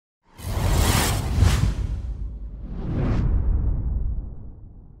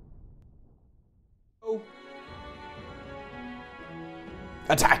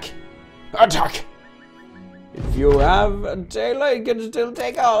Attack! Attack! If you have a tailor, it can still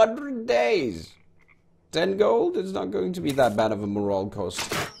take 100 days. 10 gold is not going to be that bad of a morale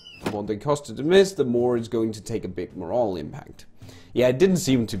cost. The more they cost to miss, the more it's going to take a big morale impact. Yeah, it didn't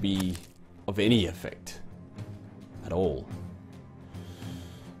seem to be of any effect. At all.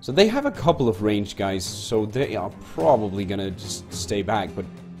 So they have a couple of ranged guys, so they are probably gonna just stay back, but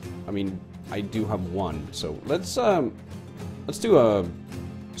I mean, I do have one, so let's do a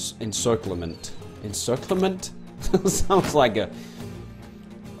encirclement. Encirclement? Sounds like a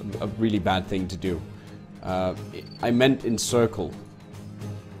really bad thing to do. I meant encircle.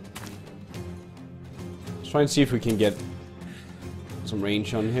 Let's try and see if we can get some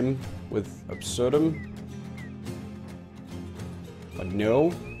range on him with Absurdum. But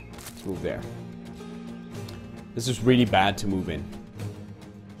no. Let's move there. This is really bad to move in.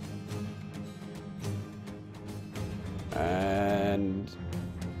 And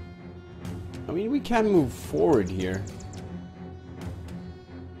I mean, we can move forward here.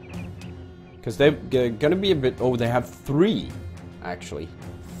 Because they're gonna be a bit... Oh, they have 3, actually.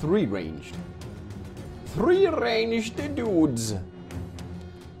 3 ranged. 3 ranged dudes.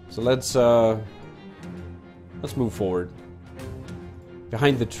 So let's move forward.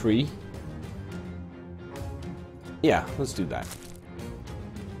 Behind the tree. Yeah, let's do that.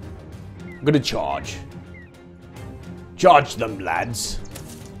 I'm gonna charge. Charge them, lads.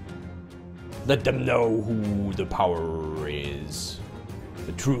 Let them know who the power is.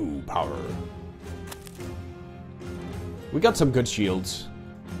 The true power. We got some good shields.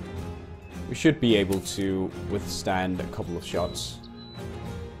 We should be able to withstand a couple of shots.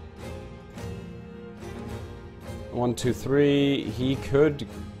 1, 2, 3. He could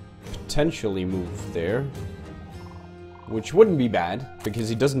potentially move there. Which wouldn't be bad, because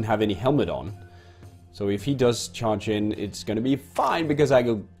he doesn't have any helmet on. So if he does charge in, it's gonna be fine, because I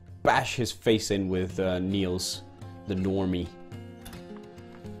go bash his face in with Niels, the normie.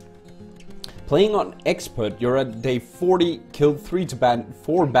 Playing on expert, you're at day 40, killed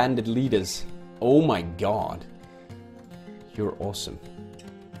 4 bandit leaders. Oh my god. You're awesome.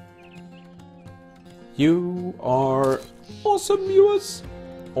 You are awesome, viewers.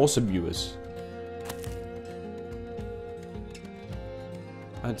 Awesome, viewers.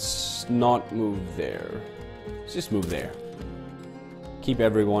 Let's not move there. Let's just move there. Keep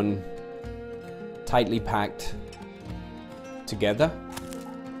everyone tightly packed together.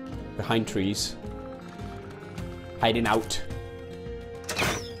 Behind trees. Hiding out.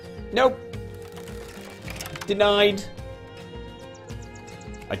 Nope. Denied.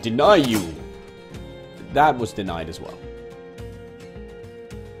 I deny you. That was denied as well.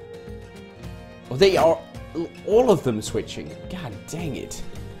 Oh, they are all of them switching. God dang it.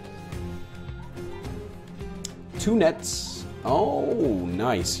 2 nets. Oh,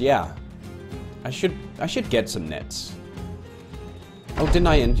 nice. Yeah. I should get some nets. Oh, didn't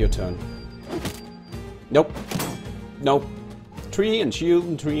I end your turn? Nope. Nope. Tree and shield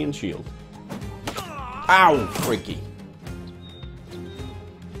and tree and shield. Ow, freaky.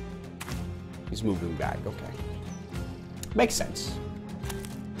 He's moving back, okay. Makes sense.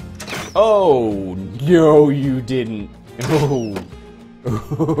 Oh, no you didn't. Oh.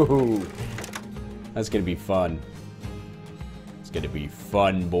 Oh. That's gonna be fun. It's gonna be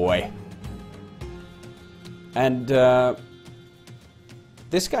fun, boy. And,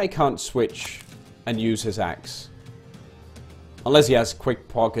 this guy can't switch and use his axe. Unless he has quick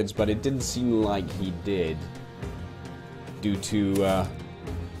pockets, but it didn't seem like he did. Due to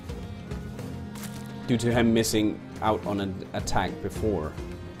him missing out on an attack before.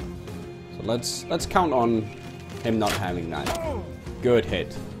 So let's count on him not having that. Good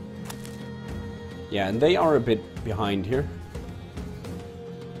hit. Yeah, and they are a bit behind here.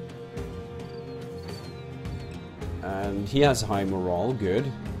 And he has high morale,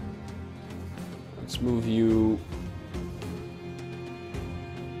 good. Let's move you...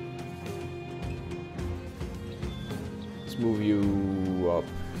 Let's move you up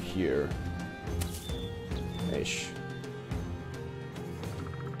here. Ish.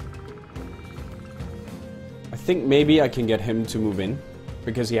 I think maybe I can get him to move in,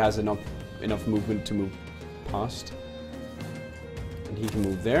 because he has enough movement to move past. And he can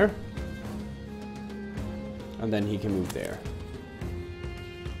move there. And then he can move there.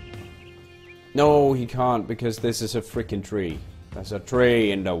 No, he can't, because this is a freaking tree. There's a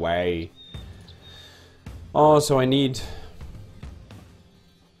tree in the way. Oh, so I need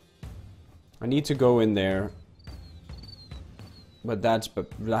to go in there. But that's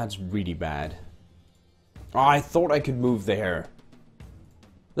really bad. Oh, I thought I could move there.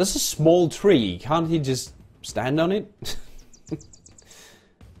 That's a small tree. Can't he just stand on it?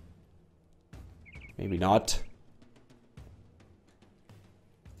 Maybe not.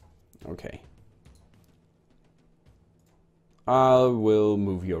 Okay. I will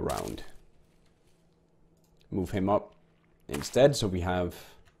move you around. Move him up instead, so we have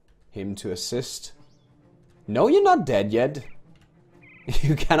him to assist. No, you're not dead yet.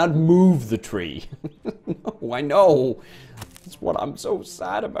 You cannot move the tree. No, I know. That's what I'm so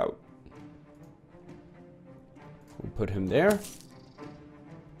sad about. We'll put him there.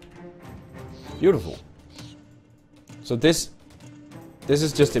 Beautiful. So this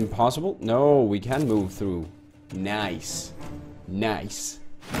is just impossible? No, we can move through. Nice. Nice.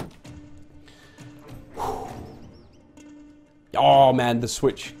 Oh man, the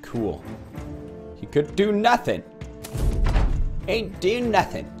switch. Cool. He could do nothing. Ain't doing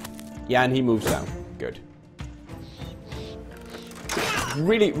nothing. Yeah, and he moves down. Good.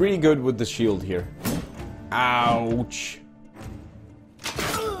 Really, really good with the shield here. Ouch.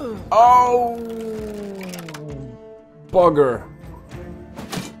 Oh! Bugger.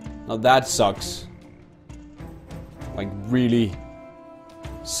 Now that sucks. Like, really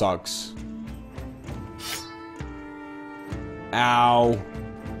sucks. Ow.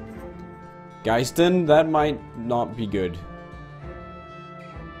 Geisten, that might not be good.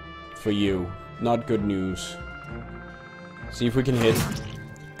 For you. Not good news. See if we can hit.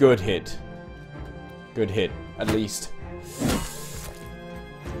 Good hit. Good hit, at least.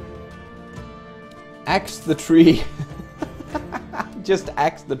 Axe the tree. Just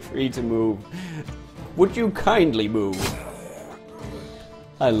axe the tree to move. Would you kindly move?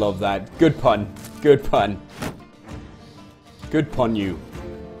 I love that. Good pun. Good pun. Good pun, you.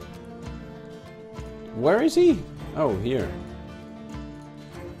 Where is he? Oh, here.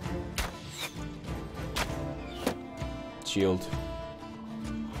 Shield.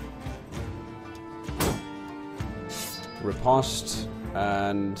 Riposte.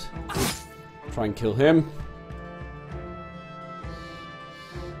 And try and kill him.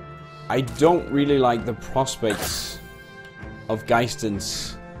 I don't really like the prospects of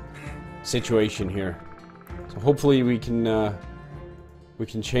Geisten's situation here. So hopefully we can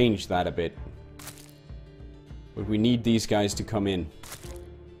change that a bit. But we need these guys to come in.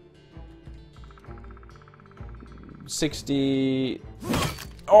 60.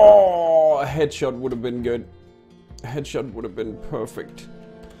 Oh, a headshot would have been good. A headshot would have been perfect.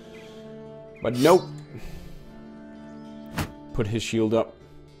 But nope. Put his shield up.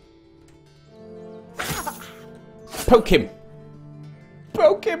 Poke him!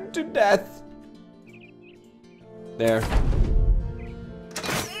 Poke him to death! There.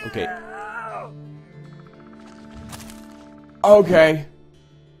 Okay. Okay.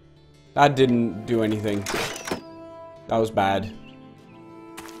 That didn't do anything. That was bad.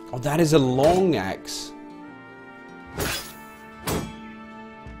 Oh, that is a long axe.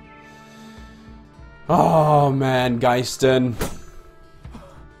 Oh, man, Geisten.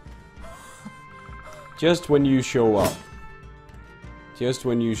 Just when you show up. Just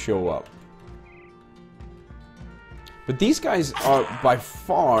when you show up. But these guys are by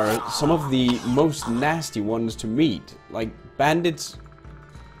far some of the most nasty ones to meet. Like, bandits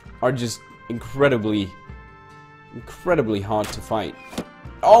are just incredibly hard to fight.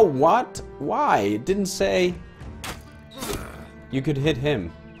 Oh, what? Why? It didn't say you could hit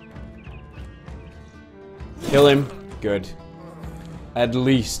him. Kill him. Good. At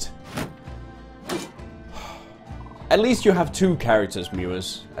least. At least you have two characters,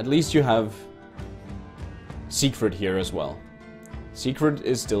 viewers. At least you have Secret here as well. Secret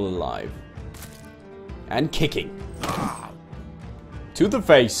is still alive. And kicking. To the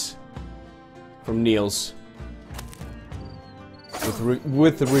face. From Niels.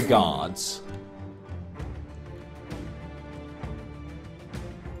 With regards.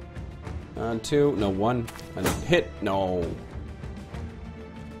 Two. No, one. And hit. No.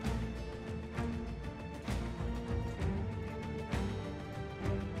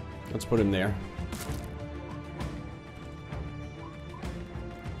 Let's put him there.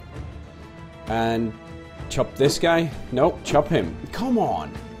 And chop this guy. Nope, chop him. Come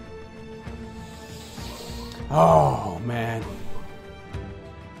on. Oh, man.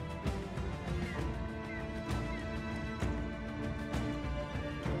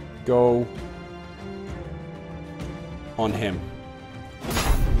 Go on him.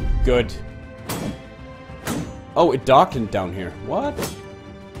 Good. Oh, it darkened down here. What?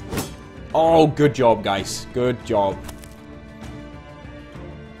 Oh, good job, guys. Good job.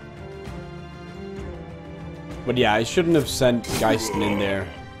 But yeah, I shouldn't have sent Geisten in there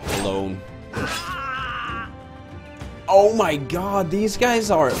alone. Oh my god, these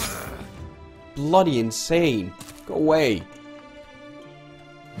guys are bloody insane. Go away.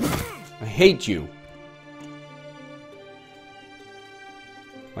 I hate you.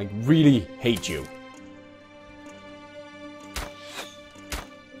 Like, really hate you.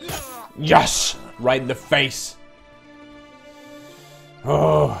 Yes! Right in the face.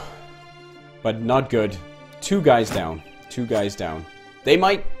 Oh. But not good. 2 guys down. 2 guys down. They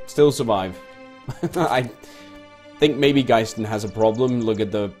might still survive. I think maybe Geisten has a problem. Look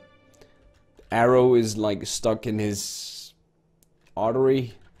at the arrow is like stuck in his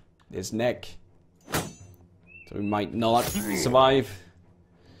artery, his neck. So he might not survive.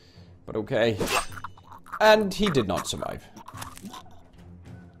 But okay. And he did not survive.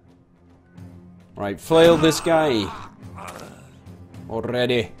 Right, flail this guy.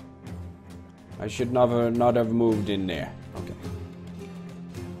 Already. I should never not have moved in there. Okay.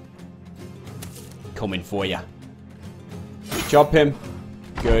 Coming for ya. Chop him.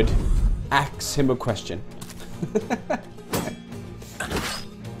 Good. Ask him a question.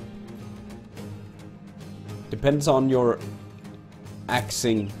 Depends on your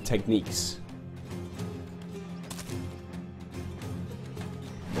axing techniques.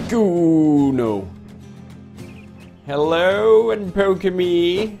 Ooh, no. Hello and poke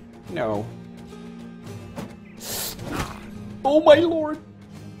me. No. Oh my lord.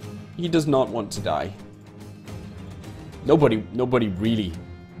 He does not want to die. Nobody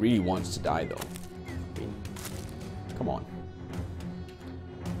really wants to die though. I mean, come on.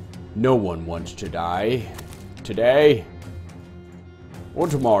 No one wants to die. Today. Or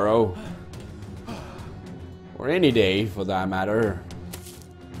tomorrow. Or any day for that matter.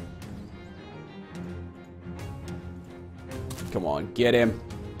 Come on, get him.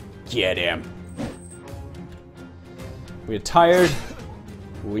 Get him. We're tired.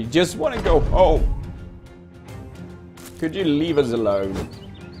 We just want to go home. Could you leave us alone?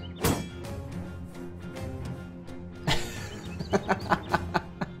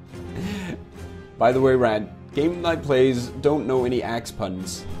 By the way, Rand, Game Night Plays don't know any axe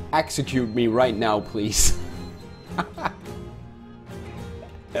puns. Execute me right now, please.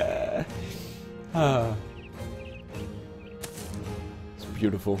 It's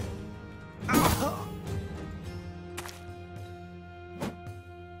beautiful.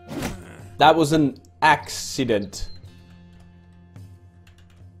 That was an accident.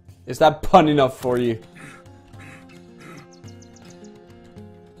 Is that pun enough for you?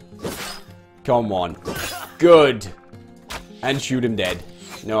 Come on. Good. And shoot him dead.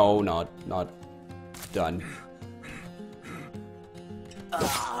 No, not done.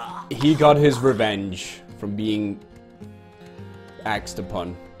 He got his revenge from being axed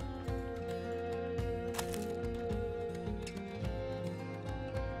upon.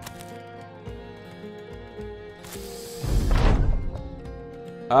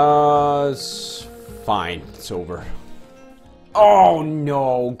 It's fine. It's over. Oh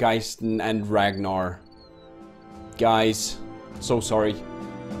no, Geisten and Ragnar. Guys, so sorry.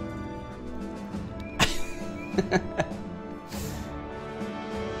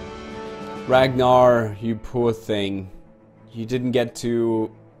 Ragnar, you poor thing. You didn't get to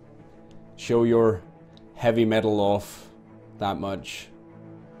show your heavy metal off that much.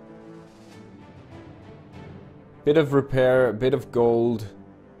 Bit of repair, a bit of gold.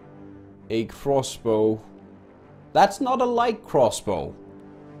 A crossbow. That's not a light crossbow.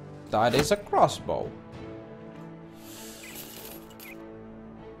 That is a crossbow.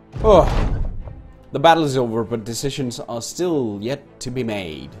 Oh. The battle is over, but decisions are still yet to be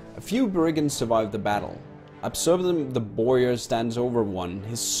made. A few brigands survive the battle. Observe the warrior stands over one,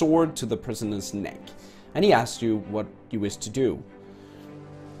 his sword to the prisoner's neck, and he asks you what you wish to do.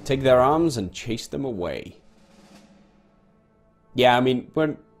 Take their arms and chase them away. Yeah, I mean,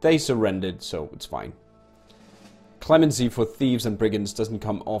 they surrendered, so it's fine. Clemency for thieves and brigands doesn't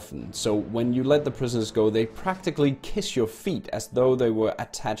come often, so when you let the prisoners go, they practically kiss your feet as though they were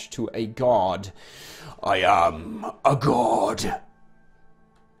attached to a god. I am a god.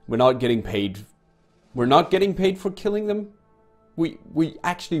 We're not getting paid. We're not getting paid for killing them? We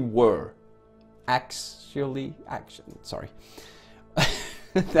actually were. Sorry.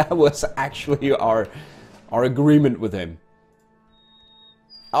 That was actually our agreement with him.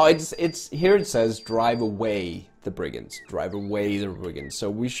 Oh, it's here it says drive away the brigands. Drive away the brigands. So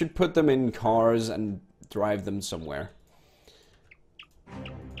we should put them in cars and drive them somewhere.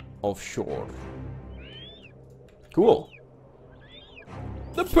 Offshore. Cool.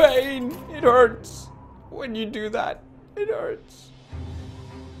 The pain! It hurts! When you do that, it hurts.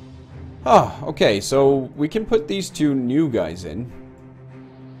 Ah, okay, so we can put these 2 new guys in.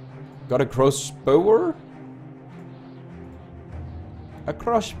 Got a crossbower? A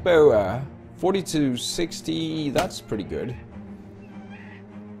crossbower, 4260, that's pretty good.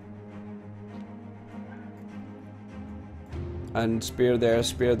 And spear there,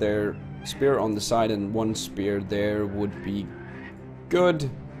 spear there, spear on the side, and one spear there would be good.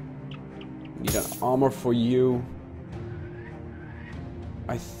 Need an armor for you.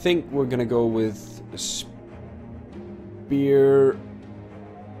 I think we're gonna go with a spear.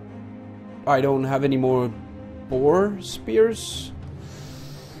 I don't have any more boar spears.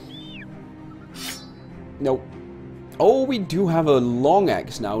 Nope. Oh, we do have a long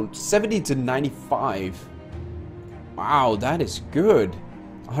axe now. 70 to 95. Wow, that is good.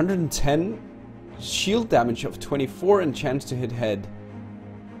 110 shield damage of 24 and chance to hit head.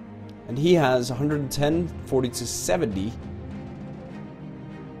 And he has 110, 40 to 70.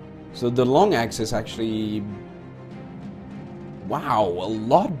 So the long axe is actually... Wow, a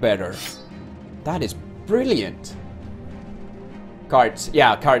lot better. That is brilliant. Cards.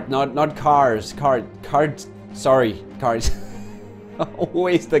 Yeah, not cars. Cards. Sorry, cards.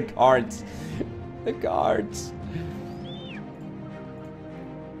 Always the cards. The cards.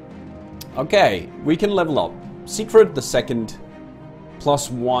 Okay, we can level up. Secret the second.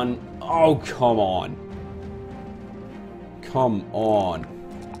 +1. Oh, come on. Come on.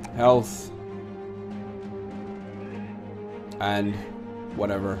 Health. And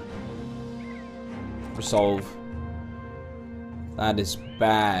whatever. Resolve. That is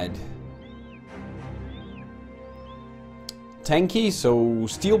bad. Tanky, so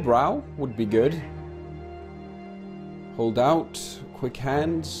Steel Brow would be good. Hold out. Quick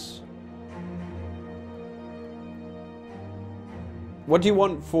hands. What do you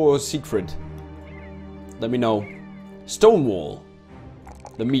want for Siegfried? Let me know. Stonewall.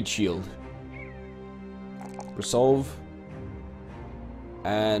 The meat shield. Resolve.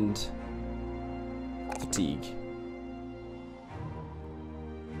 And fatigue.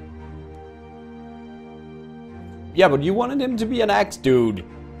 Yeah, but you wanted him to be an axe dude.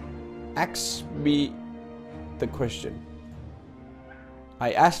 Ask me the question.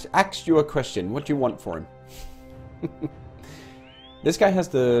 I asked you a question. What do you want for him? This guy has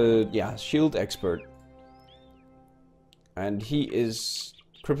the, yeah, shield expert. And he is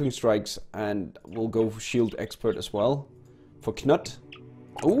crippling strikes, and we'll go for shield expert as well. For Knut.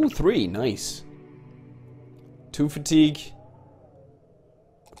 Oh, 3, nice. 2 fatigue.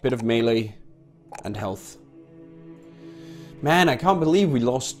 A bit of melee. And health. Man, I can't believe we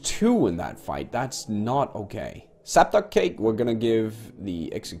lost 2 in that fight. That's not okay. Sapduck Cake, we're gonna give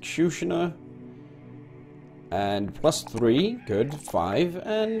the Executioner. And +3, good. 5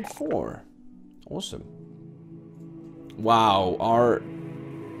 and 4. Awesome. Wow,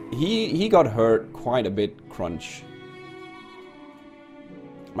 he got hurt quite a bit, Crunch.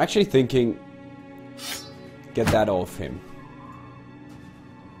 I'm actually thinking get that off him.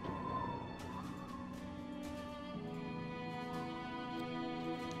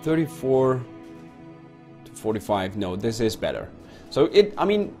 $34 to 45. No, this is better. So I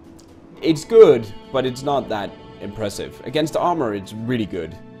mean, it's good, but it's not that impressive. Against armor, it's really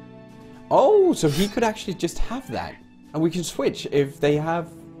good. Oh, so he could actually just have that. And we can switch if they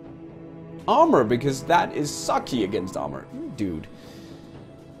have armor, because that is sucky against armor. Dude.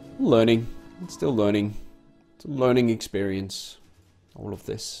 Learning. It's still learning. It's a learning experience. All of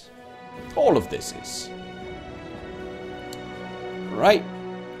this. All of this is. Right.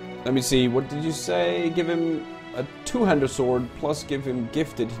 Let me see. What did you say? Give him a two-hander sword, plus give him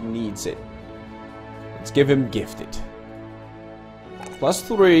gifted. He needs it. Let's give him gifted.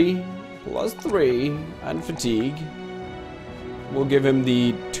 +3, +3, and fatigue. We'll give him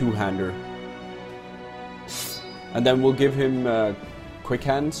the two-hander. And then we'll give him quick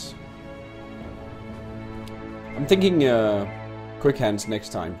hands. I'm thinking quick hands next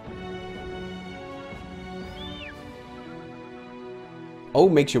time. Oh,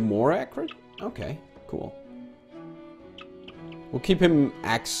 makes you more accurate? Okay, cool. We'll keep him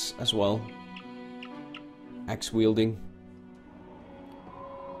axe as well. Axe wielding.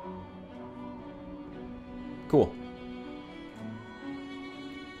 Cool.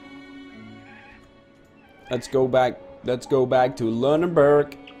 Let's go back to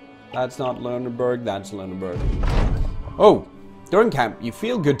Lernerberg. That's not Lernerberg, that's Lernerberg. Oh! During camp, you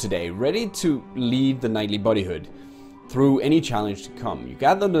feel good today, ready to lead the nightly bodyhood through any challenge to come. You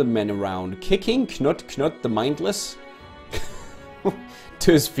gather the men around, kicking Knut the mindless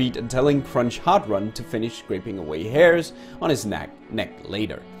to his feet and telling Crunch hard run to finish scraping away hairs on his neck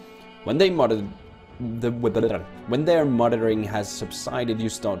later. When their muttering has subsided, you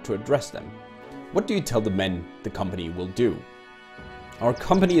start to address them. What do you tell the men the company will do? Our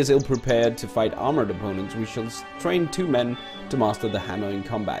company is ill-prepared to fight armored opponents. We shall train 2 men to master the hammer in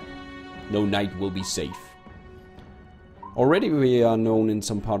combat. No knight will be safe. Already we are known in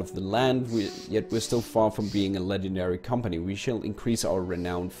some part of the land, yet we're still far from being a legendary company. We shall increase our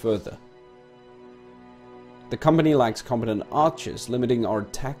renown further. The company lacks competent archers, limiting our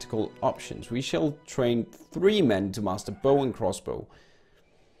tactical options. We shall train 3 men to master bow and crossbow.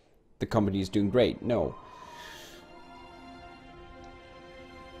 The company is doing great. No.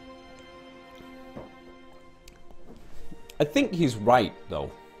 I think he's right,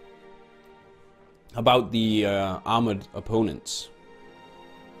 though. About the armored opponents.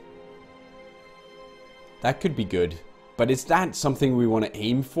 That could be good. But is that something we want to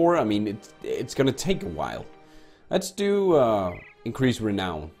aim for? I mean, it's going to take a while. Let's do increase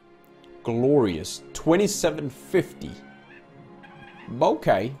renown. Glorious. 2750.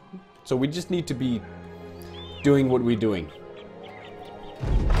 Okay. So we just need to be doing what we're doing.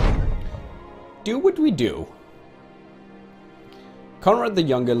 Do what we do. Conrad the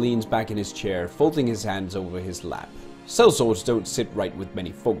Younger leans back in his chair, folding his hands over his lap. Sellswords don't sit right with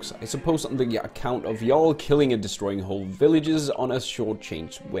many folks, I suppose, on the account of y'all killing and destroying whole villages on a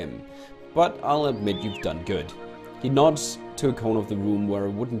short-changed whim. But I'll admit you've done good. He nods to a corner of the room where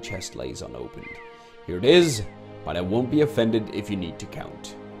a wooden chest lays unopened. Here it is, but I won't be offended if you need to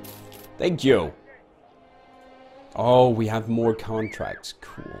count. Thank you. Oh, we have more contracts.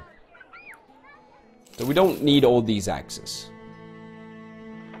 Cool. So we don't need all these axes.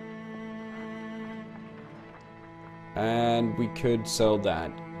 And we could sell that.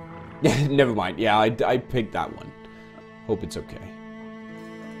 Never mind. Yeah, I picked that one. Hope it's okay.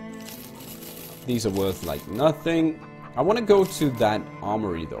 These are worth like nothing. I want to go to that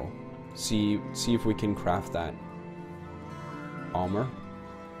armory though. See if we can craft that armor.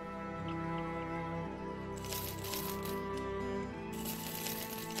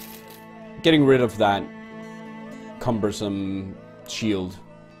 Getting rid of that cumbersome shield.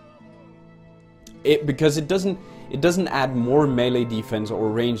 Because it doesn't add more melee defense or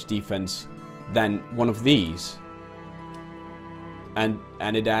range defense than one of these. And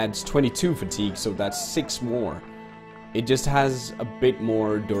it adds 22 fatigue, so that's 6 more. It just has a bit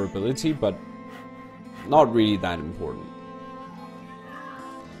more durability, but not really that important.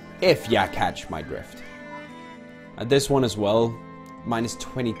 If ya catch my drift. And this one as well, minus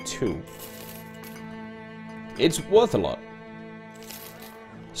 22. It's worth a lot.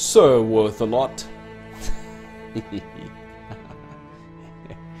 So worth a lot.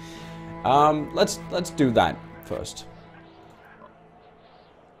 Let's do that first.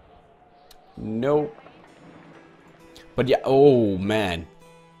 No. But yeah, oh man.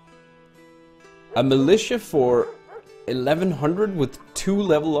 A militia for 1100 with 2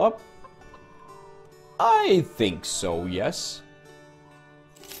 level up? I think so, yes.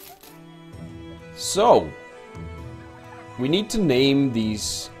 So, we need to name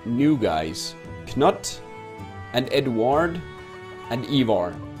these new guys. Knut and Edward and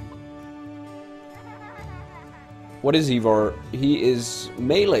Ivar. What is Ivar? He is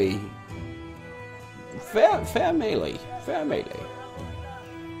melee. Fair melee. Fair melee.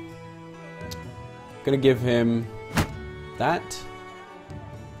 Gonna give him that.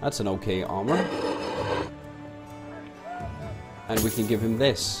 That's an okay armor. And we can give him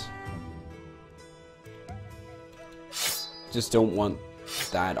this. Just don't want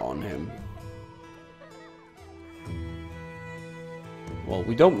that on him. Well,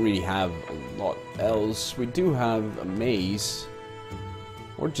 we don't really have a lot else. We do have a mace.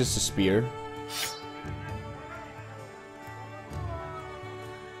 Or just a spear.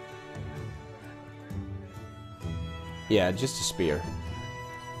 Yeah, just a spear.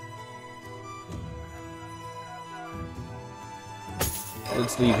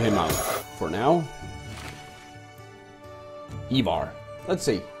 Let's leave him out for now. Ivar. Let's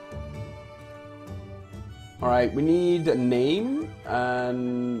see. Alright, we need a name,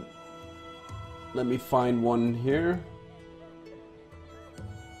 and let me find one here.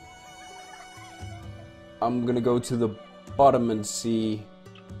 I'm gonna go to the bottom and see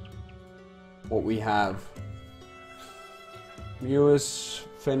what we have. Mewis,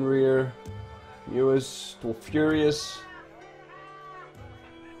 Fenrir, Mewis, Dwarfurious.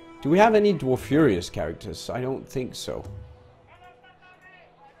 Do we have any Dwarfurious characters? I don't think so.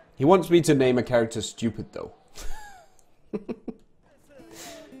 He wants me to name a character stupid, though.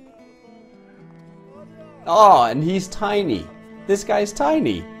 Oh, and he's tiny. This guy's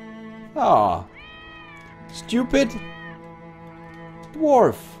tiny. Ah, stupid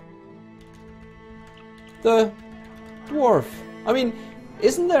dwarf. The dwarf. I mean,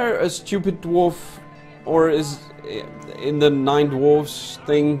 isn't there a stupid dwarf, or is in the 9 dwarfs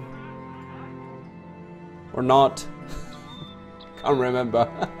thing, or not? can't remember.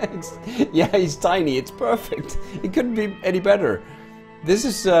 Yeah, he's tiny. It's perfect. It couldn't be any better. This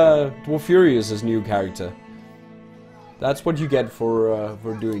is Dwarfurious' new character. That's what you get for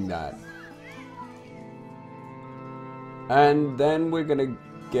doing that. And then we're gonna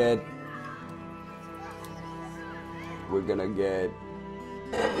get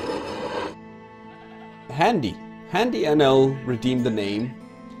Handy. Handy NL redeemed the name.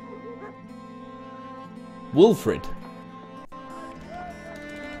 Wilfred.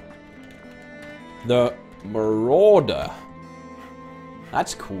 The Marauder.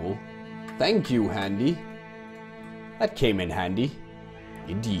 That's cool. Thank you, Handy. That came in handy.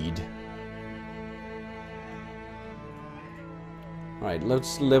 Indeed. Alright,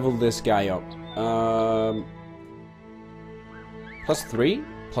 let's level this guy up. +3,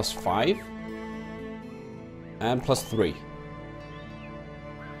 +5, and +3.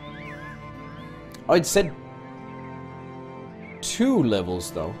 Oh, it said 2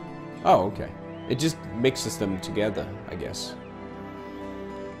 levels though. Oh, okay. It just mixes them together, I guess.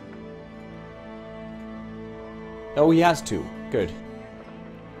 Oh, he has 2. Good.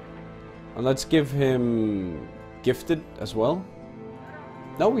 And let's give him gifted as well.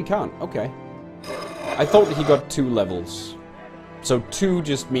 No, we can't. Okay. I thought he got 2 levels. So 2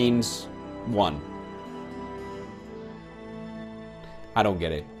 just means 1. I don't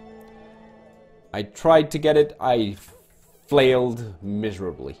get it. I tried to get it. I flailed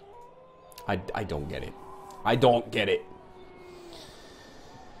miserably. I don't get it. I don't get it.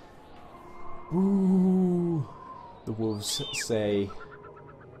 Ooh. The wolves say...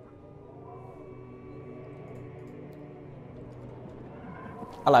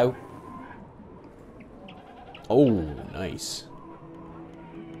 Hello. Oh, nice.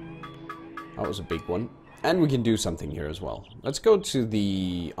 That was a big one. And we can do something here as well. Let's go to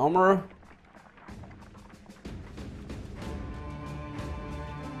the armor.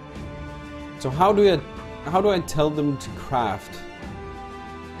 So how do I tell them to craft?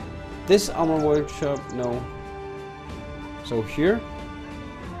 This armor workshop, no. So here?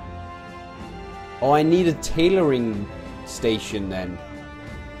 Oh, I need a tailoring station then.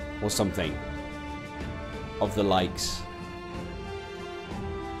 Or something. Of the likes.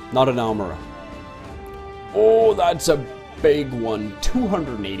 Not an armorer. Oh, that's a big one.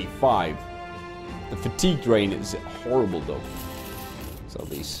 285. The fatigue drain is horrible though. So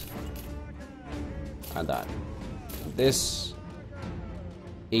these. And that. This.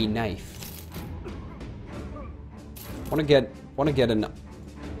 A knife. Wanna get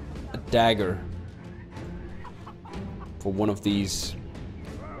a dagger for one of these.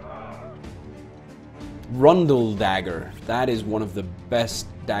 Rundle dagger. That is one of the best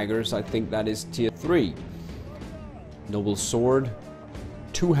daggers. I think that is tier 3. Noble sword.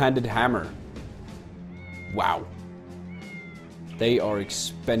 Two-handed hammer. Wow. They are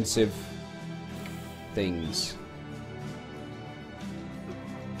expensive things.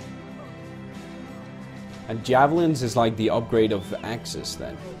 And javelins is like the upgrade of axes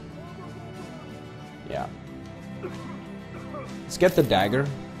then. Yeah. Let's get the dagger.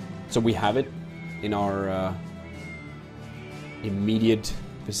 So we have it in our immediate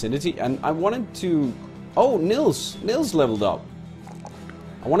vicinity. And I wanted to... Oh, Nils! Nils leveled up.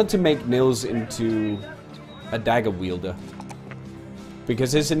 I wanted to make Nils into a dagger wielder.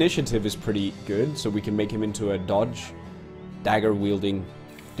 Because his initiative is pretty good, so we can make him into a dodge, dagger wielding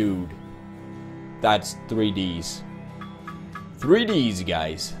dude. That's 3Ds. 3Ds,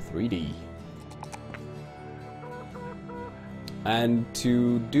 guys. 3D. And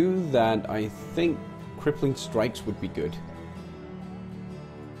to do that, I think crippling strikes would be good.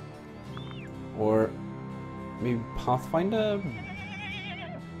 Or maybe Pathfinder?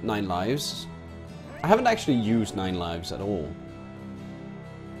 9 lives. I haven't actually used 9 lives at all.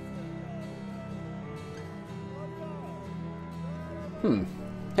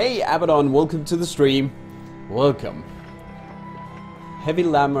 Hey Abaddon, welcome to the stream. Welcome. Heavy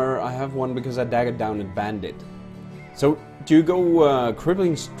Lammer, I have one because I daggered down a bandit. So, do you go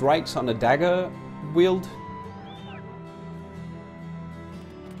crippling strikes on a dagger wield?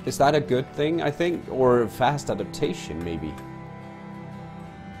 Is that a good thing, I think? Or fast adaptation, maybe?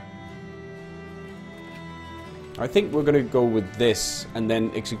 I think we're gonna go with this, and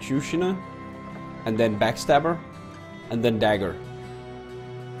then Executioner, and then Backstabber, and then Dagger.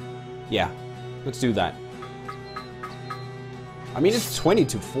 Yeah, let's do that. I mean, it's 20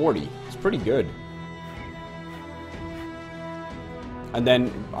 to 40. It's pretty good. And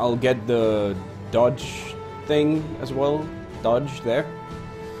then I'll get the dodge thing as well. Dodge there.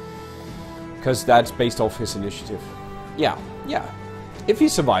 Because that's based off his initiative. Yeah, yeah. If he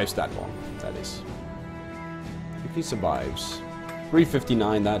survives that long, that is. If he survives.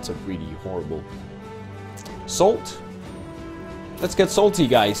 359, that's a really horrible. Salt. Let's get salty,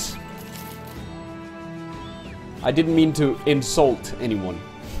 guys. I didn't mean to insult anyone.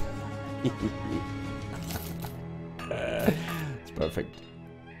 It's perfect.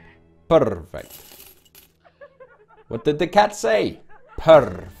 Perfect. What did the cat say?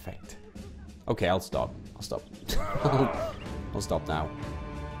 Perfect. Okay, I'll stop. I'll stop. I'll stop now.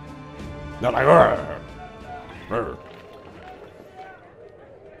 Not like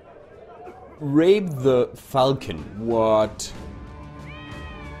Rabe the Falcon. What?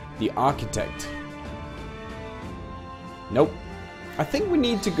 The Architect. Nope. I think we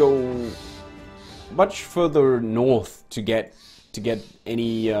need to go much further north to get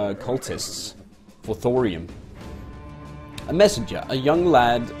any cultists for thorium. A messenger, a young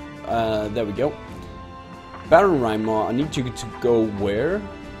lad. There we go. Baron Reimer, I need you to go where?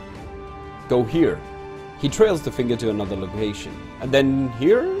 Go here. He trails the finger to another location. And then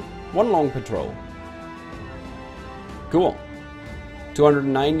here, one long patrol. Cool.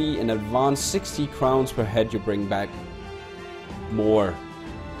 290 in advance, 60 crowns per head you bring back. More.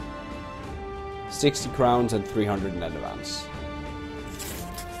 60 crowns and 300 in advance.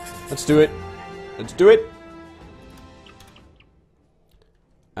 Let's do it. Let's do it.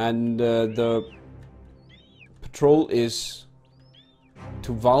 And the patrol is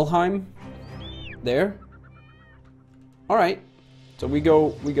to Valheim. There. Alright. So we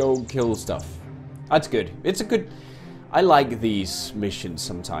go kill stuff. That's good. It's a good... I like these missions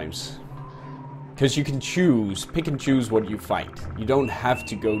sometimes. Because you can choose, pick and choose what you fight. You don't have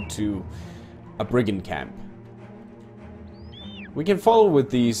to go to a brigand camp. We can follow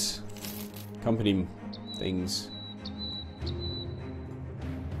with these company things.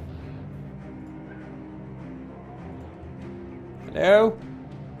 Hello?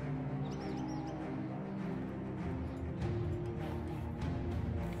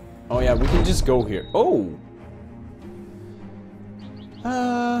 Oh yeah, we can just go here. Oh!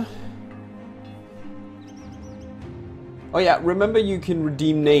 Oh yeah, remember you can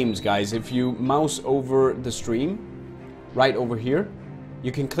redeem names, guys. If you mouse over the stream, right over here,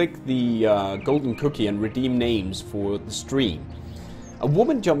 you can click the golden cookie and redeem names for the stream. A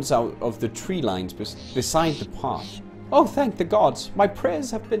woman jumps out of the tree lines beside the path. Oh, thank the gods, my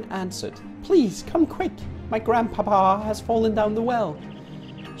prayers have been answered. Please, come quick. My grandpapa has fallen down the well.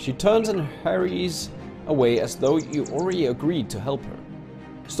 She turns and hurries away as though you already agreed to help her.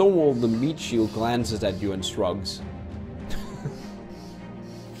 Stonewall the meat shield glances at you and shrugs.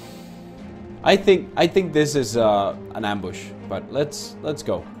 I think this is an ambush, but let's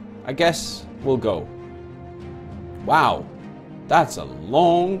go. I guess we'll go. Wow, that's a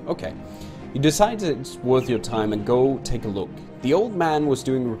long... Okay. You decide it's worth your time and go take a look. The old man was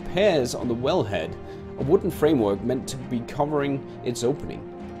doing repairs on the wellhead, a wooden framework meant to be covering its opening,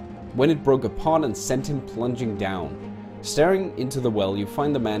 when it broke apart and sent him plunging down. Staring into the well, you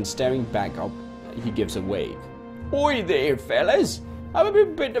find the man staring back up. He gives a wave. Oi there, fellas! I'm a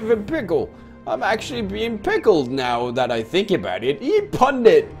bit of a pickle. I'm actually being pickled now that I think about it. He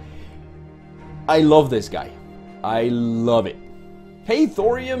pundit! I love this guy. I love it. Hey,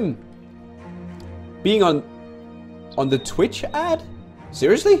 Thorium! Being on the Twitch ad?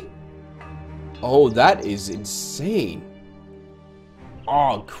 Seriously? Oh, that is insane.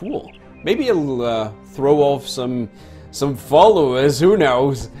 Oh, cool. Maybe it'll throw off some followers, who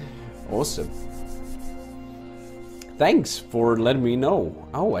knows? Awesome. Thanks for letting me know.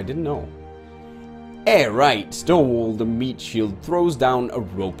 Oh, I didn't know. Right. Stonewall the meat shield throws down a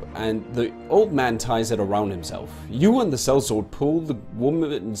rope and the old man ties it around himself. You and the sellsword pull the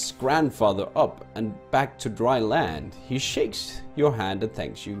woman's grandfather up and back to dry land. He shakes your hand and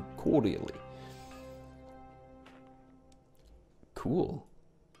thanks you cordially. Cool.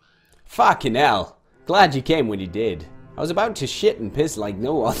 Fucking hell. Glad you came when you did. I was about to shit and piss like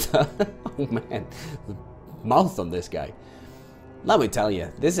no other. Oh man. The mouth on this guy. Let me tell you,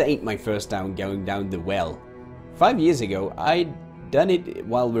 this ain't my first time going down the well. 5 years ago, I'd done it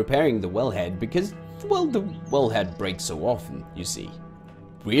while repairing the wellhead because, well, the wellhead breaks so often, you see.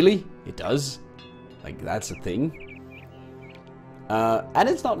 Really? It does? Like, that's a thing? And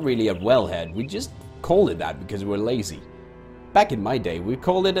it's not really a wellhead, we just call it that because we're lazy. Back in my day, we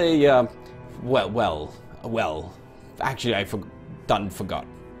called it a, well, actually I forgot.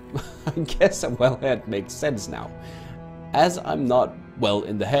 I guess a wellhead makes sense now. As I'm not well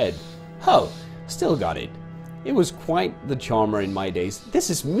in the head. Oh, still got it. It was quite the charmer in my days. This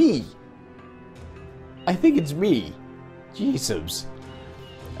is me. I think it's me. Jesus.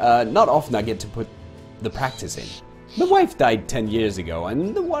 Not often I get to put the practice in. My wife died 10 years ago,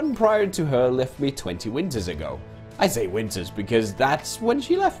 and the one prior to her left me 20 winters ago. I say winters because that's when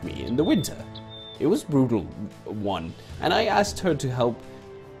she left me, in the winter. It was brutal one, and I asked her to help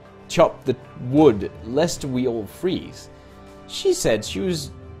chop the wood lest we all freeze. She said she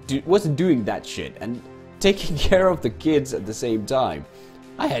wasn't doing that shit and taking care of the kids at the same time.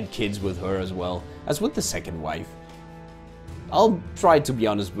 I had kids with her as well as with the second wife. I'll try to be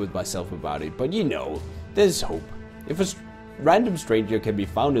honest with myself about it, but you know, there's hope. If a random stranger can be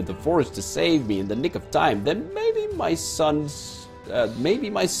found in the forest to save me in the nick of time, then maybe my son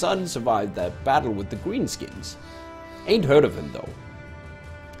survived that battle with the greenskins. Ain't heard of him though.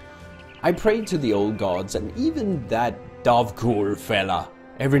 I pray to the old gods and even that Dovcool fella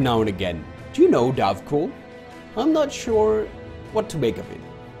every now and again. Do you know Dovcool? I'm not sure what to make of it.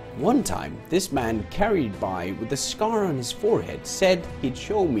 One time, this man carried by with a scar on his forehead said he'd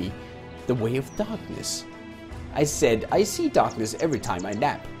show me the way of darkness. I said, I see darkness every time I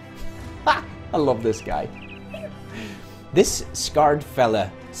nap. Ha! I love this guy. This scarred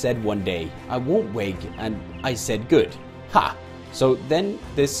fella said one day, I won't wake, and I said, good. Ha! So then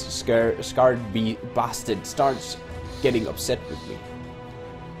this scarred bastard starts getting upset with me.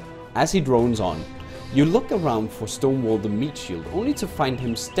 As he drones on, you look around for Stonewall the Meat Shield, only to find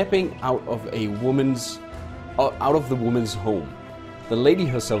him stepping out of the woman's home. The lady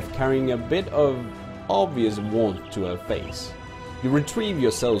herself carrying a bit of obvious warmth to her face. You retrieve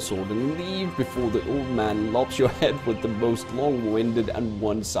your sellsword and leave before the old man lobs your head with the most long-winded and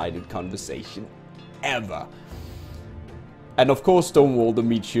one-sided conversation ever. And of course Stonewall the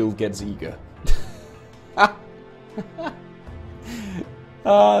Meat Shield gets eager.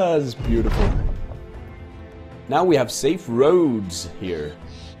 Ah, that's beautiful. Now we have safe roads here.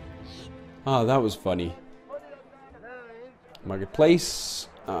 Ah, that was funny. Marketplace.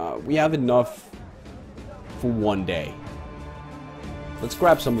 We have enough for one day. Let's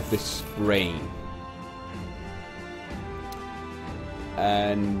grab some of this grain.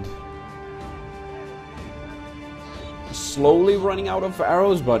 And slowly running out of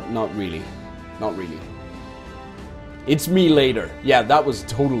arrows, but not really. Not really. It's me later. Yeah, that was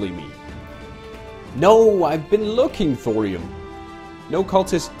totally me. No, I've been looking, thorium. No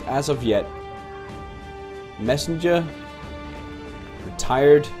cultist as of yet. Messenger.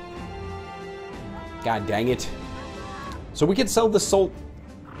 Retired. God dang it. So we can sell the salt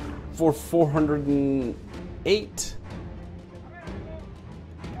for 408.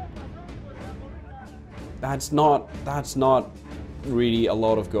 That's not really a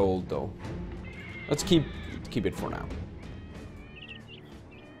lot of gold though. Let's keep it for now.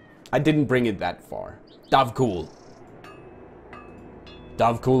 I didn't bring it that far. Dovcool.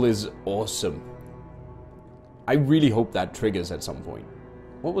 Dovcool is awesome. I really hope that triggers at some point.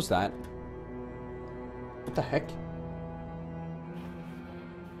 What was that? What the heck?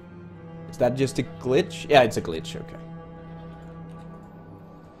 Is that just a glitch? Yeah, it's a glitch, okay.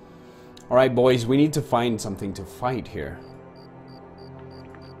 Alright boys, we need to find something to fight here.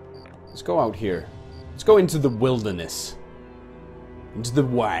 Let's go out here. Let's go into the wilderness. Into the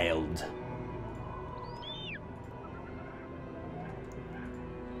wild.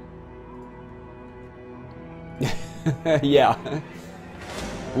 Yeah.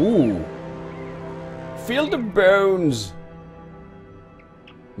 Ooh. Field of Bones.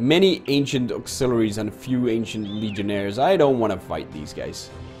 Many ancient auxiliaries and a few ancient legionnaires. I don't want to fight these guys.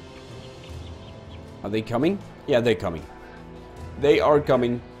 Are they coming? Yeah, they're coming. They are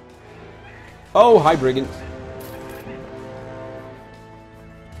coming. Oh, hi, brigand.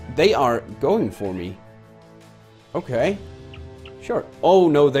 They are going for me. Okay. Sure. Oh,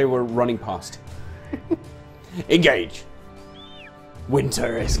 no, they were running past. Engage.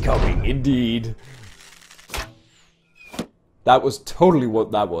 Winter is coming, indeed. That was totally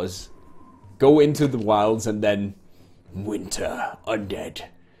what that was. Go into the wilds and then... Winter undead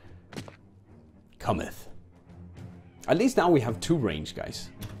cometh. At least now we have 2 range, guys.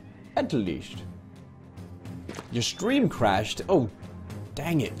 At least. Your stream crashed. Oh,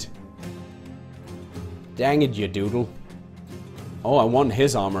 dang it. Dang it, you doodle. Oh, I want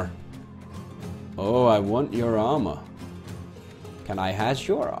his armor. Oh, I want your armor. Can I have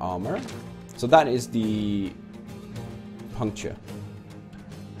your armor? So that is the puncture.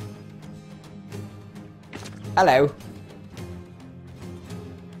 Hello.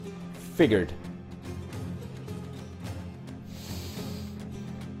 Figured.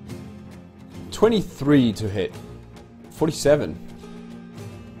 $23 to hit. 47.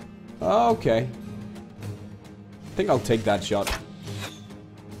 Okay. I think I'll take that shot.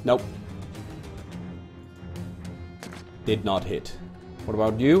 Nope. Did not hit. What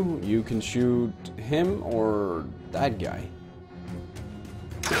about you? You can shoot him or that guy.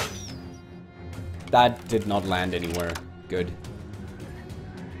 That did not land anywhere. Good.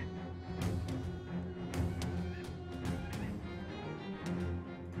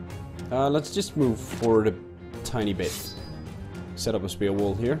 Let's just move forward a tiny bit. Set up a spear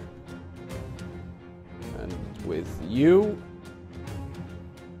wall here. And with you...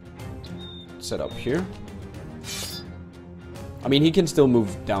 set up here. I mean, he can still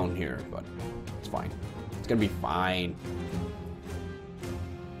move down here, but it's fine. It's gonna be fine.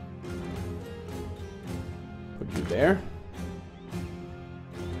 Put you there.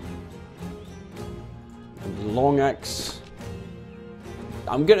 And the long axe.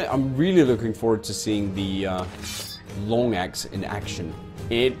 I'm really looking forward to seeing the long axe in action.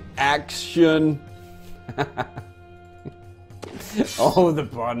 In action! Oh, the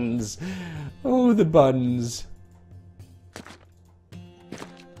buns. Oh, the buns.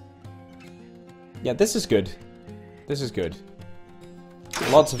 Yeah, this is good. This is good.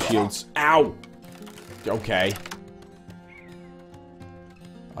 Lots of shields. Ow! Okay.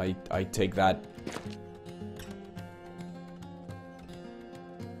 I take that.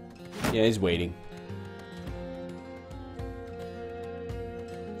 Yeah, he's waiting.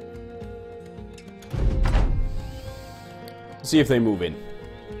 See if they move in.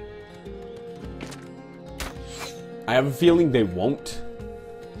 I have a feeling they won't.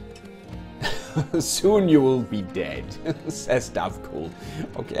 Soon you will be dead, says Davcool.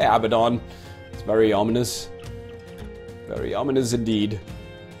 Okay, Abaddon. It's very ominous. Very ominous indeed.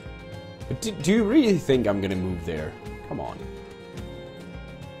 But do you really think I'm gonna move there? Come on.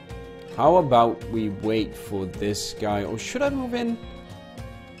 How about we wait for this guy? Or should I move in?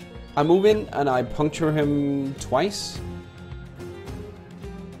 I move in and I puncture him twice?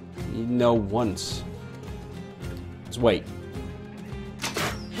 No, once. Let's wait.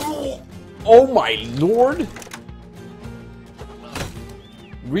 Oh my lord!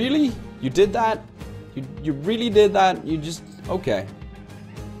 Really? You did that? You really did that? You just... okay.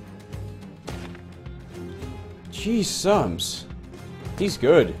 Jeez, Sums. He's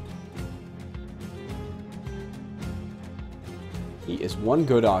good. He is one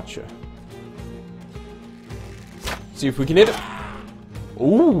good archer. See if we can hit him.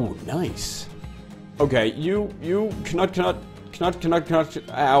 Ooh, nice. Okay, you cannot,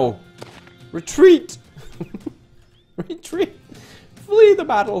 ow. Retreat! Retreat! Flee the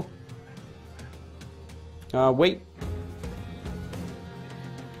battle! Wait.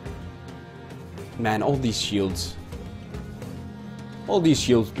 Man, all these shields. All these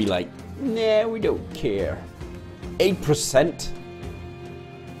shields be like, nah, we don't care. 8%?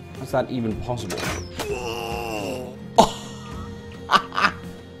 How's that even possible?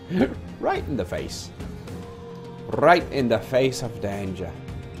 Right in the face. Right in the face of danger.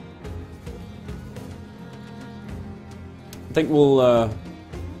 I think we'll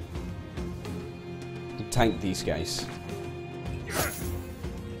tank these guys.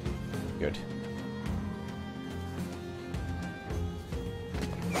 Good.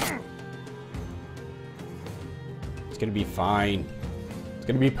 It's gonna be fine. It's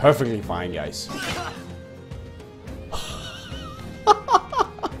gonna be perfectly fine, guys.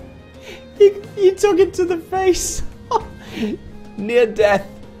 He took it to the face. Near death.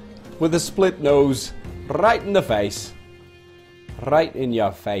 With a split nose. Right in the face. Right in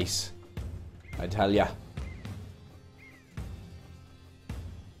your face. I tell ya.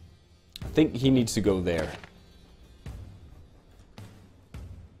 I think he needs to go there.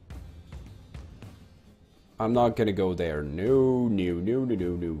 I'm not gonna go there. No, no, no, no,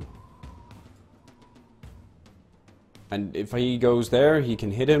 no, no. And if he goes there, he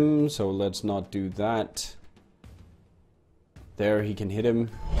can hit him, so let's not do that. There, he can hit him.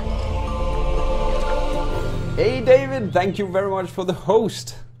 Hey, David, thank you very much for the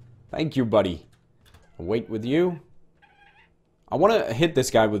host. Thank you, buddy. I'll wait with you. I want to hit this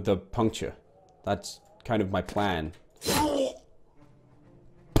guy with the puncture. That's kind of my plan.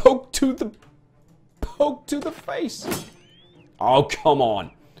 Poke to the face. Oh, come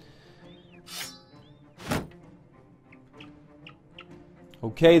on.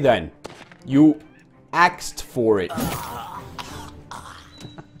 Okay then, you asked for it.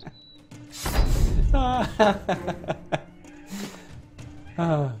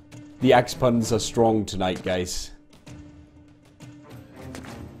 The axe puns are strong tonight, guys.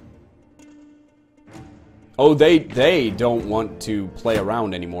 Oh, they don't want to play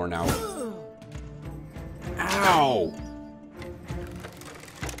around anymore now. Ow!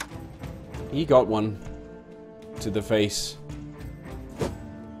 He got one to the face.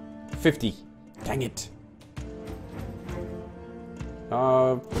 50. Dang it.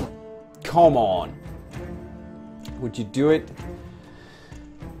 Come on. Would you do it?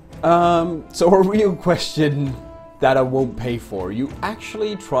 So a real question that I won't pay for. You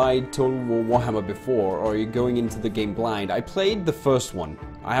actually tried Total War Warhammer before, or are you going into the game blind? I played the first one.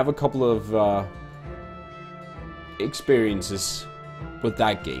 I have a couple of experiences with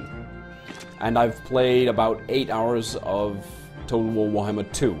that game. And I've played about 8 hours of Total War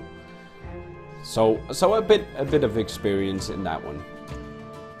Warhammer 2. So a bit of experience in that one.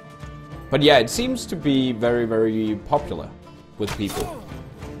 But yeah, it seems to be very, very popular with people.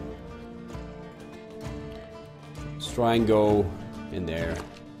 Let's try and go in there.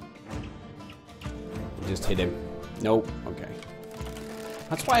 Just hit him. Nope. Okay.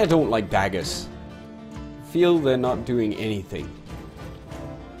 That's why I don't like daggers. I feel they're not doing anything.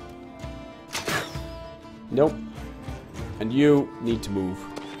 Nope. And you need to move.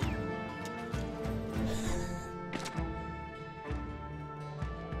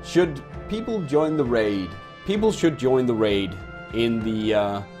 Should people join the raid? People should join the raid in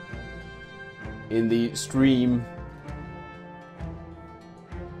the stream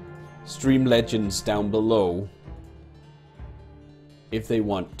legends down below if they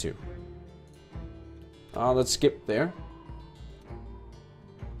want to. Let's skip there.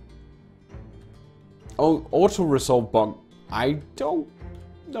 Oh, auto-resolve bug. I don't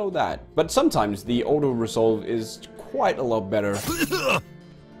know that. But sometimes the auto-resolve is quite a lot better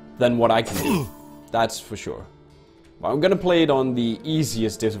than what I can do. That's for sure. Well, I'm gonna play it on the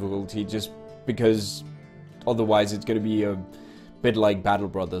easiest difficulty just because otherwise it's gonna be a bit like Battle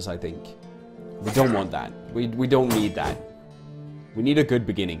Brothers, I think. We don't want that. We don't need that. We need a good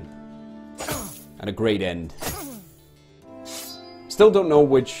beginning. And a great end. Still don't know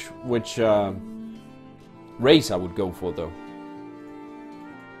which race I would go for though.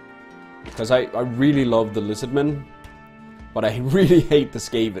 Because I really love the Lizardmen, but I really hate the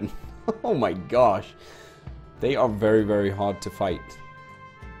Skaven. Oh my gosh. They are very, very hard to fight.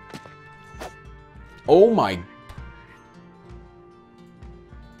 Oh my...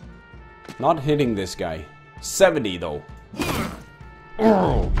 Not hitting this guy. 70 though.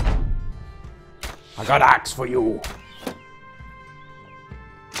 Oh. I got axe for you.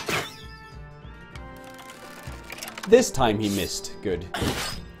 This time he missed. Good.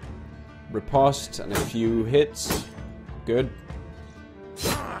 Riposte and a few hits. Good.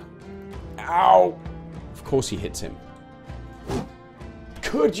 Ow! Of course he hits him.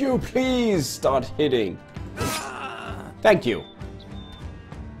 Could you please start hitting? Thank you.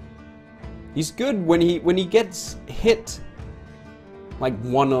 He's good when he gets hit like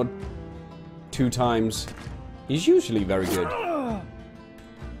 1 or 2 times. He's usually very good.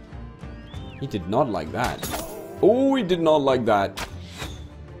 He did not like that. Oh, he did not like that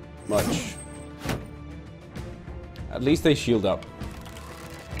much. At least they shield up.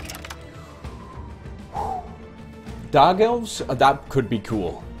 Dark Elves? That could be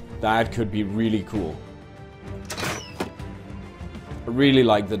cool. That could be really cool. I really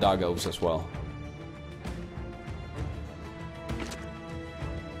like the Dark Elves as well.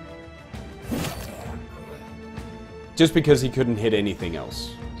 Just because he couldn't hit anything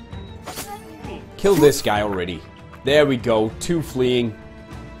else. Kill this guy already. There we go. 2 fleeing.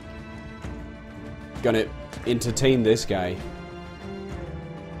 Gonna entertain this guy.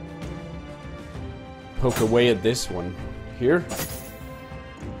 Poke away at this one. Here.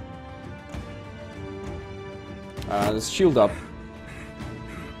 Let's shield up.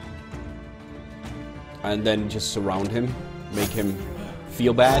 And then just surround him. Make him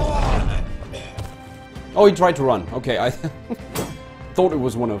feel bad. Oh, he tried to run. Okay, I thought it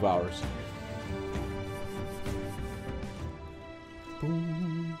was one of ours.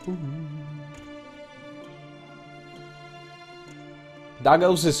 Dark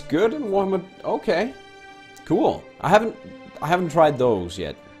Elves is good and Warhammer. Okay, cool. I haven't tried those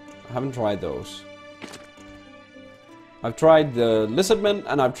yet. I haven't tried those. I've tried the Lizardmen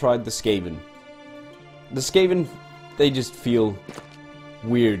and I've tried the Skaven. The Skaven, they just feel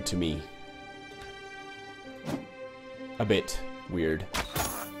weird to me. A bit weird.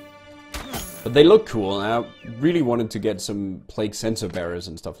 But they look cool, and I really wanted to get some Plague Sensor Bearers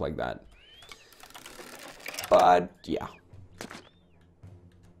and stuff like that. But, yeah.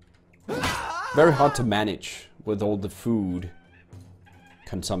 Very hard to manage with all the food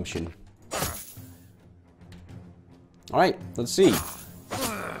consumption. Alright, let's see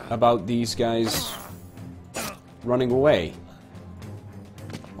about these guys running away.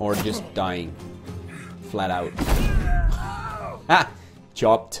 Or just dying. Flat out. Ha!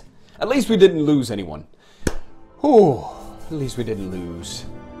 Chopped. At least we didn't lose anyone. Oh, at least we didn't lose.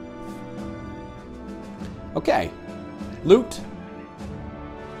 Okay. Loot.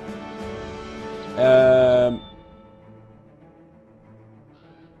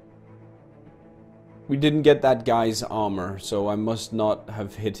 We didn't get that guy's armor, so I must not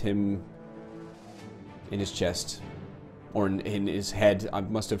have hit him in his chest. Or in his head. I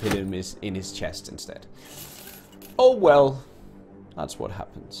must have hit him in his chest instead. Oh well. That's what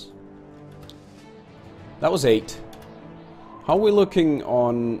happens. That was 8. How are we looking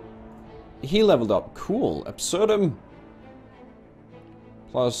on... He leveled up. Cool. Absurdum.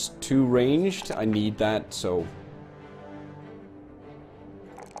 Plus 2 ranged. I need that, so...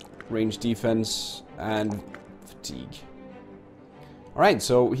 Range defense and fatigue. Alright,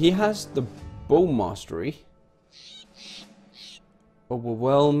 so he has the bow mastery.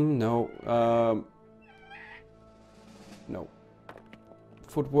 Overwhelm, no. No.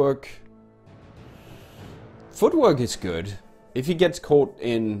 Footwork. Footwork is good. If he gets caught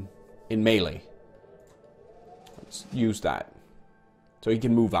in melee. Let's use that. So he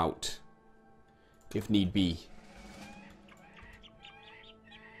can move out. If need be.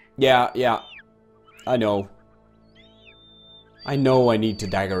 Yeah. I know. I know I need to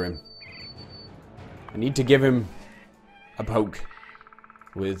dagger him. I need to give him a poke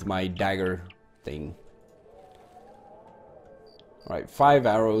with my dagger thing. Alright, 5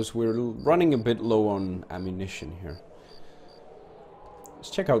 arrows. We're running a bit low on ammunition here. Let's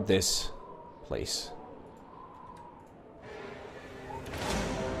check out this place.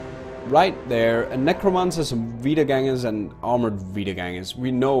 Right there, a necromancer, some Wiedergangers, and armored Wiedergangers.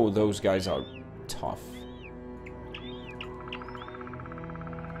 We know those guys are tough.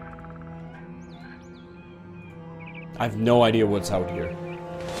 I have no idea what's out here.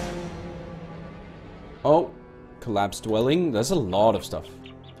 Oh, collapsed dwelling. There's a lot of stuff.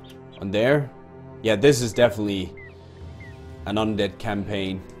 On there? Yeah, this is definitely an undead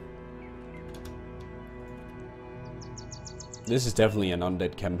campaign. This is definitely an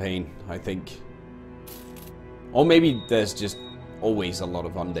undead campaign, I think. Or maybe there's just always a lot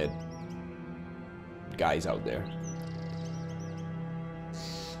of undead guys out there.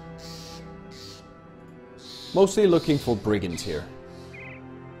 Mostly looking for brigands here.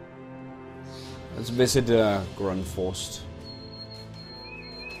 Let's visit Grunforst.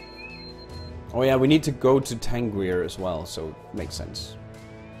 Oh yeah, we need to go to Tanguir as well, so it makes sense.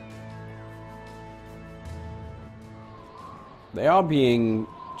 They are being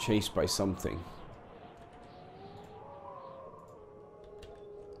chased by something.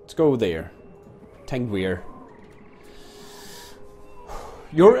 Let's go there. Tanguir.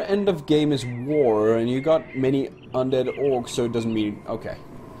 Your end of game is war, and you got many undead orcs, so it doesn't mean... Okay.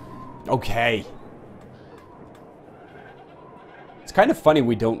 Okay. It's kind of funny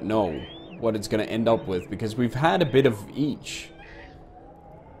we don't know what it's going to end up with, because we've had a bit of each.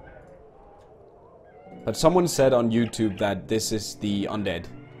 But someone said on YouTube that this is the undead.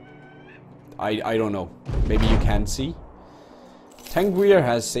 I don't know. Maybe you can see. Tanguir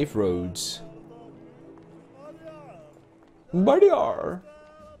has safe roads. Badiar.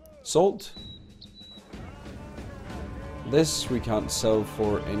 Salt. This we can't sell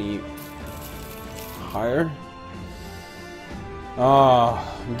for any higher.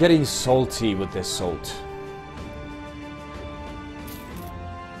 Ah, I'm getting salty with this salt.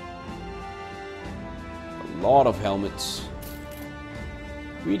 A lot of helmets.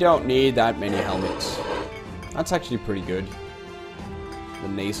 We don't need that many helmets. That's actually pretty good. The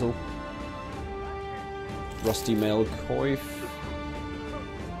nasal. Rusty mail coif.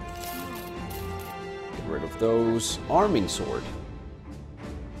 Get rid of those. Arming sword.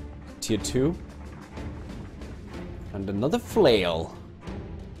 Tier 2. And another flail.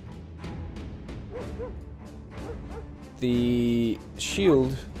 The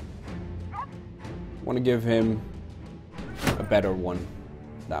shield. Want to give him a better one.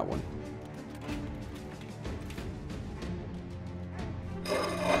 That one.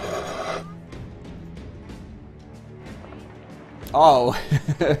 Oh,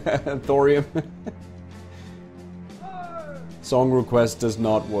 thorium. Song request does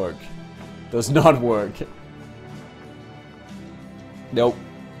not work. Does not work. Nope.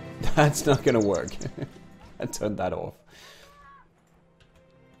 That's not gonna work. I turned that off.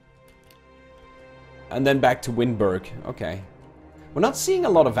 And then back to Windberg. Okay. We're not seeing a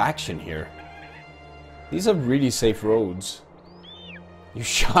lot of action here. These are really safe roads. You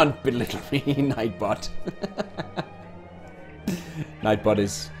shan't belittle me, Nightbot. Nightbot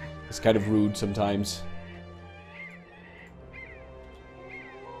is kind of rude sometimes.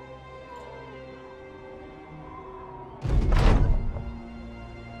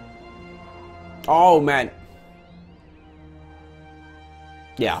 Oh, man.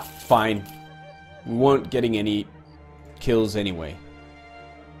 Yeah, fine. We weren't getting any kills anyway.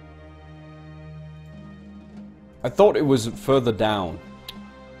 I thought it was further down.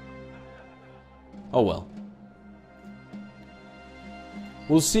 Oh well.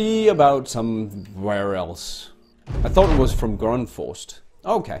 We'll see about somewhere else. I thought it was from Grundforst.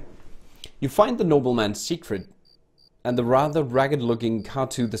 Okay. You find the nobleman's secret and the rather ragged-looking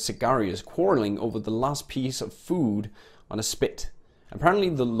Katu the Sigarius quarreling over the last piece of food on a spit. Apparently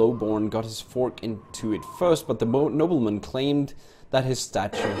the lowborn got his fork into it first, but the nobleman claimed that his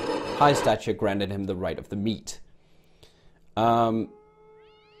high stature granted him the right of the meat. In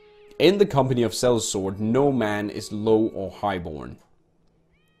the company of sellsword, no man is low or highborn.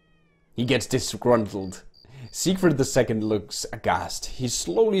 He gets disgruntled. Siegfried II looks aghast. He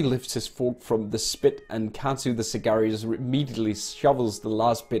slowly lifts his fork from the spit, and Katsu the Sigarius immediately shovels the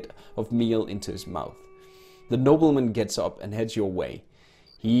last bit of meal into his mouth. The nobleman gets up and heads your way.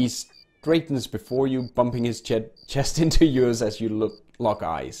 He straightens before you, bumping his chest into yours as you lock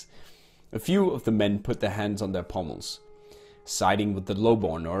eyes. A few of the men put their hands on their pommels. Siding with the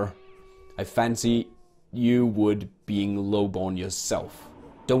lowborn, or I fancy you would, being lowborn yourself.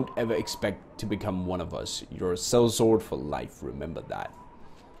 Don't ever expect to become one of us. You're a sellsword for life, remember that.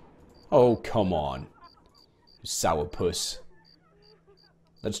 Oh, come on, you sourpuss.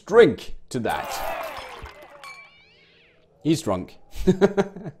 Let's drink to that. He's drunk.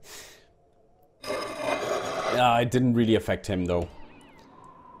 It didn't really affect him though.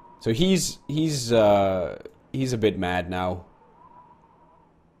 So he's a bit mad now.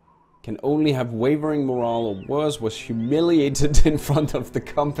 Can only have wavering morale, or worse, was humiliated in front of the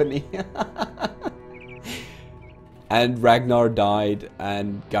company. And Ragnar died,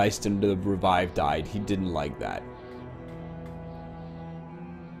 and Geisten the Revived died. He didn't like that.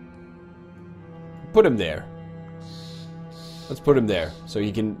 Put him there. Let's put him there, so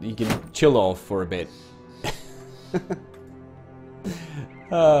he can chill off for a bit.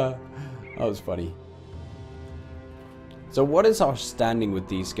 That was funny. So what is our standing with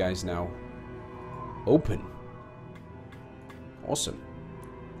these guys now? Open. Awesome.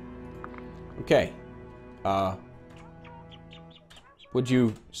 Okay. Would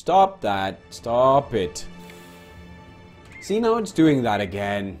you stop that? Stop it. See, now it's doing that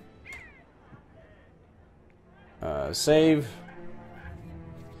again. Save.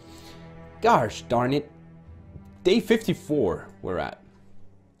 Gosh darn it. Day 54 we're at.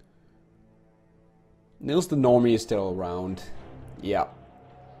 Nils the Normie is still around. Yeah.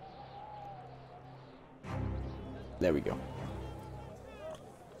 There we go.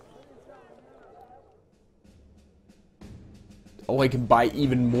 Oh, I can buy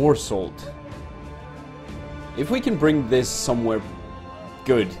even more salt. If we can bring this somewhere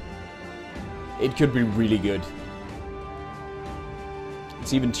good, it could be really good.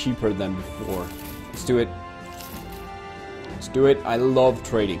 It's even cheaper than before. Let's do it. Let's do it. I love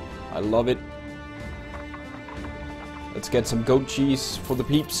trading. I love it. Let's get some goat cheese for the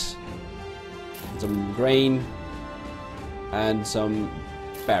peeps. Some grain. And some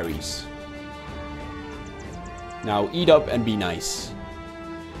berries. Now eat up and be nice.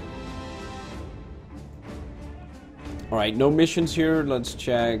 Alright, no missions here. Let's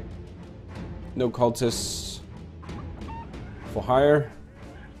check. No cultists for hire.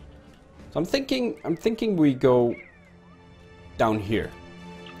 So I'm thinking we go down here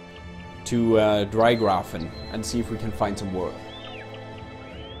to Drygrafen and see if we can find some work.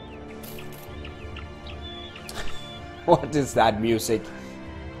 What is that music?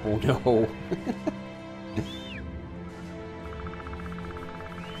 Oh no.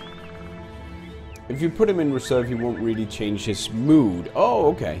 If you put him in reserve, he won't really change his mood. Oh,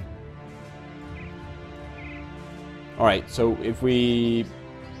 okay. Alright, so if we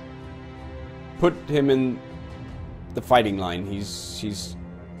put him in the fighting line, he's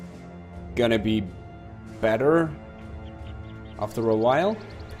gonna be better after a while.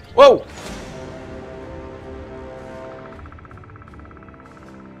 Whoa!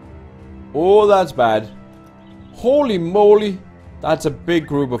 Oh, that's bad. Holy moly! That's a big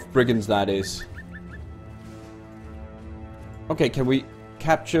group of brigands, that is. Okay, can we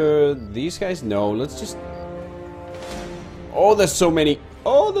capture these guys? No, let's just... Oh, there's so many.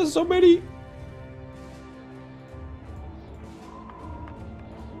 Oh, there's so many.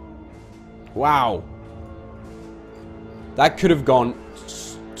 Wow. That could have gone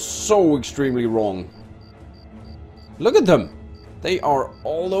so extremely wrong. Look at them. They are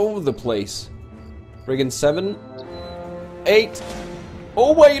all over the place. Brigand 7. 8.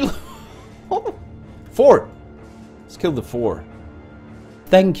 Oh, wait. 4. Let's kill the 4.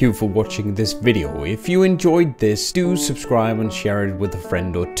 Thank you for watching this video. If you enjoyed this, do subscribe and share it with a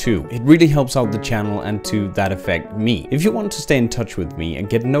friend or two. It really helps out the channel and to that effect me. If you want to stay in touch with me and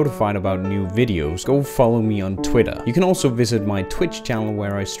get notified about new videos, go follow me on Twitter. You can also visit my Twitch channel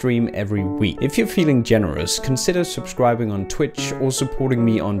where I stream every week. If you're feeling generous, consider subscribing on Twitch or supporting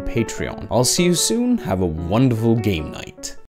me on Patreon. I'll see you soon. Have a wonderful game night.